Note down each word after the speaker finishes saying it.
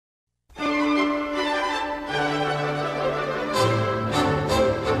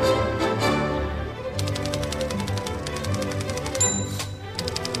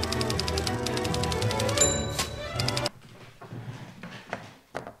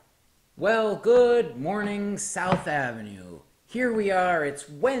Well, good morning, South Avenue. Here we are. It's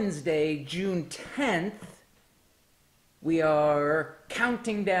Wednesday, June 10th. We are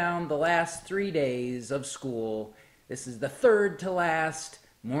counting down the last 3 days of school. This is the third to last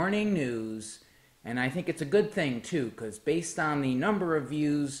morning news. And I think it's a good thing, too, because based on the number of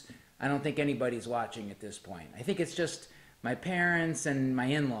views, I don't think anybody's watching at this point. I think it's just my parents and my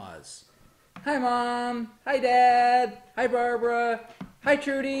in-laws. Hi, Mom. Hi, Dad. Hi, Barbara. Hi,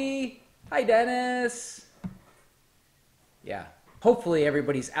 Trudy. Hi, Dennis. Yeah. Hopefully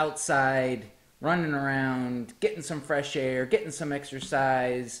everybody's outside, running around, getting some fresh air, getting some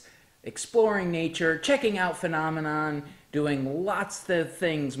exercise, exploring nature, checking out phenomenon, doing lots of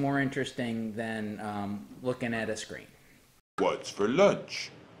things more interesting than looking at a screen. What's for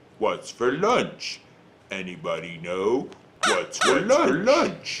lunch? What's for lunch? Anybody know? What's for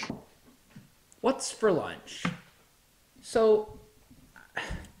lunch? What's for lunch? So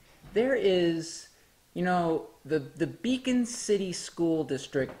there is, the Beacon City School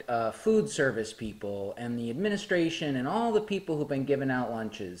District food service people and the administration and all the people who've been giving out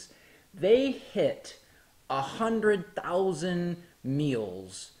lunches, they hit 100,000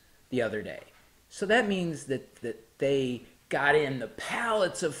 meals the other day. So that means that they got in the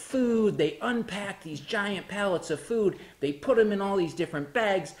pallets of food, they unpacked these giant pallets of food, they put them in all these different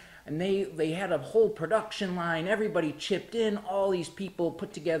bags, and they had a whole production line. Everybody chipped in. All these people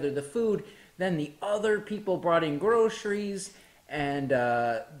put together the food. Then the other people brought in groceries, and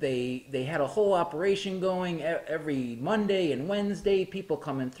they had a whole operation going every Monday and Wednesday. People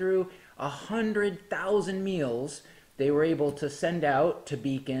coming through. 100,000 meals they were able to send out to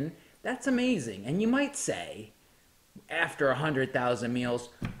Beacon. That's amazing. And you might say, after 100,000 meals,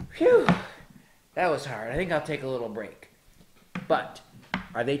 phew, that was hard. I think I'll take a little break. But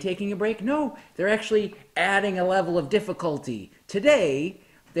are they taking a break? No, they're actually adding a level of difficulty. Today,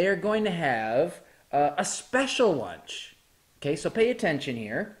 they're going to have a special lunch. Okay, so pay attention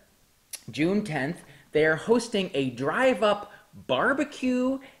here. June 10th, they're hosting a drive-up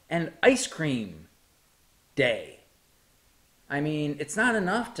barbecue and ice cream day. I mean, it's not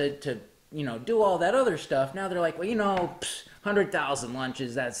enough to do all that other stuff. Now they're like, well, 100,000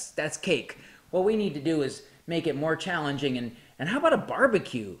 lunches, that's cake. What we need to do is make it more challenging. And how about a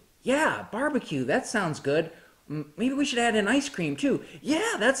barbecue? Yeah, barbecue, that sounds good. Maybe we should add in ice cream too.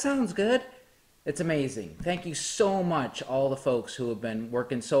 Yeah, that sounds good. It's amazing. Thank you so much, all the folks who have been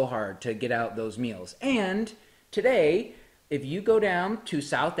working so hard to get out those meals. And today, if you go down to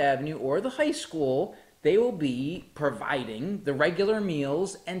South Avenue or the high school, they will be providing the regular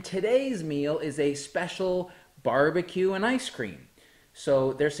meals, and today's meal is a special barbecue and ice cream.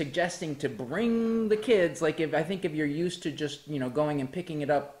 So they're suggesting to bring the kids, like if you're used to just, going and picking it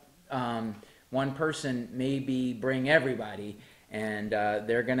up, one person, maybe bring everybody. And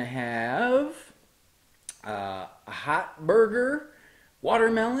they're going to have a hot burger,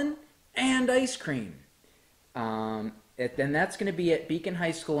 watermelon, and ice cream. Then that's going to be at Beacon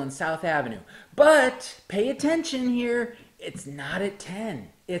High School on South Avenue. But pay attention here. It's not at 10.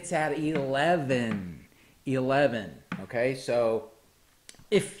 It's at 11. 11. Okay, so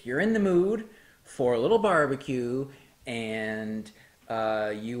if you're in the mood for a little barbecue and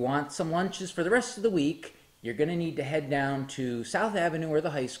you want some lunches for the rest of the week, you're going to need to head down to South Avenue or the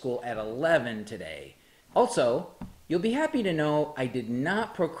high school at 11 today. Also, you'll be happy to know I did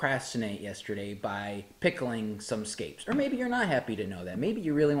not procrastinate yesterday by pickling some scapes. Or maybe you're not happy to know that. Maybe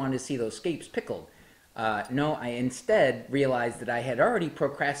you really wanted to see those scapes pickled. No, I instead realized that I had already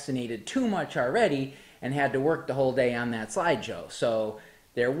procrastinated too much already and had to work the whole day on that slideshow. So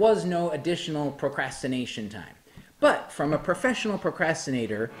there was no additional procrastination time. But from a professional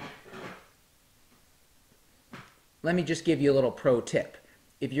procrastinator, let me just give you a little pro tip.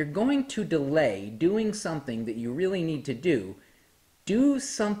 If you're going to delay doing something that you really need to do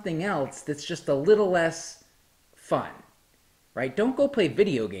something else that's just a little less fun, right? Don't go play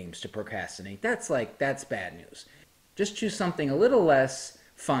video games to procrastinate. That's bad news. Just choose something a little less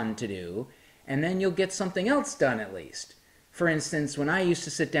fun to do, and then you'll get something else done at least. For instance, when I used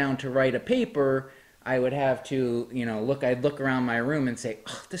to sit down to write a paper, I would have to, I'd look around my room and say,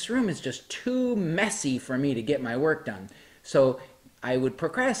 oh, this room is just too messy for me to get my work done. So I would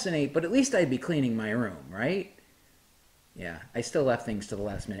procrastinate, but at least I'd be cleaning my room, right? Yeah, I still left things to the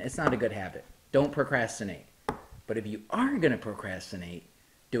last minute. It's not a good habit. Don't procrastinate. But if you are going to procrastinate,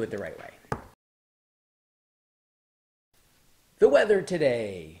 do it the right way. The weather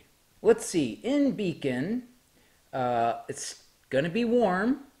today. Let's see. In Beacon, it's going to be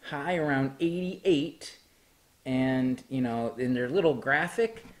warm, high around 88. And, in their little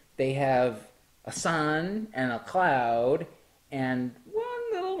graphic, they have a sun and a cloud and one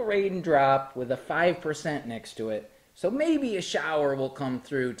little little raindrop with a 5% next to it. So maybe a shower will come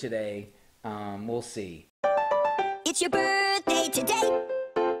through today. We'll see. It's your birthday today.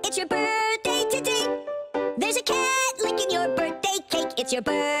 It's your birthday today. There's a cat licking your birthday cake. It's your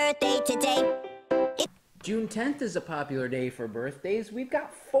birthday today. June 10th is a popular day for birthdays. We've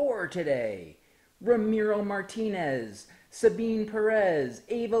got 4 today. Ramiro Martinez, Sabine Perez,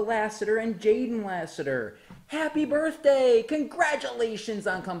 Ava Lassiter, and Jaden Lassiter. Happy birthday! Congratulations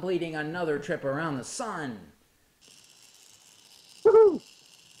on completing another trip around the sun. Woohoo!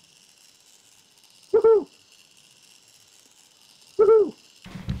 Woohoo! Woohoo!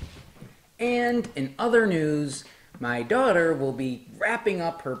 And in other news, my daughter will be wrapping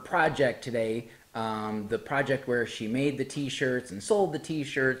up her project today. The project where she made the t-shirts and sold the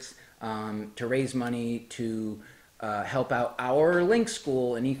t-shirts to raise money to help out our Link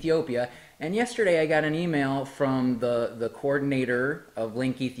School in Ethiopia. And yesterday I got an email from the coordinator of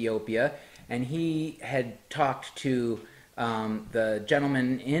Link Ethiopia, and he had talked to the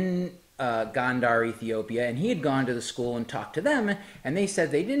gentleman in Gondar, Ethiopia, and he had gone to the school and talked to them, and they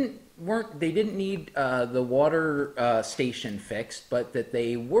said they didn't need the water station fixed, but that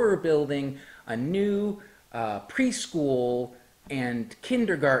they were building a new preschool and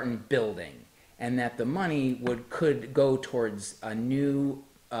kindergarten building, and that the money could go towards a new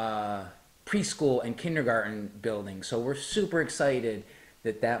preschool and kindergarten building. So we're super excited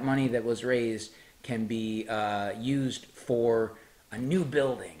that money that was raised can be used for a new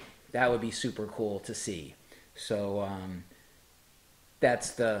building. That would be super cool to see. So that's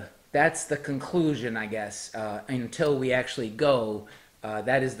the conclusion, I guess, until we actually go.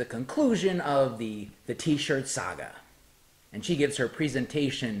 That is the conclusion of the t-shirt saga. And she gives her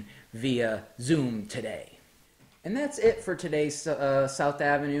presentation via Zoom today. And that's it for today's South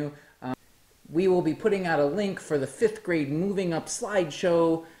Avenue. We will be putting out a link for the 5th grade Moving Up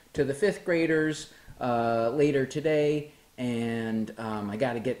slideshow to the 5th graders later today. And I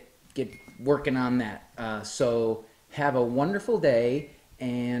got to get working on that. So have a wonderful day,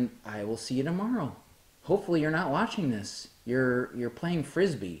 and I will see you tomorrow. Hopefully you're not watching this. You're playing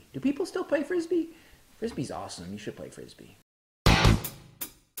Frisbee. Do people still play Frisbee? Frisbee's awesome. You should play Frisbee.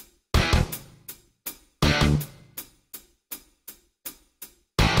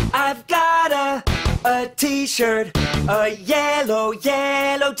 I've got a t-shirt, a yellow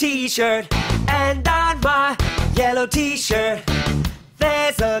t-shirt, and on my yellow t-shirt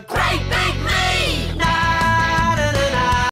there's a great big me!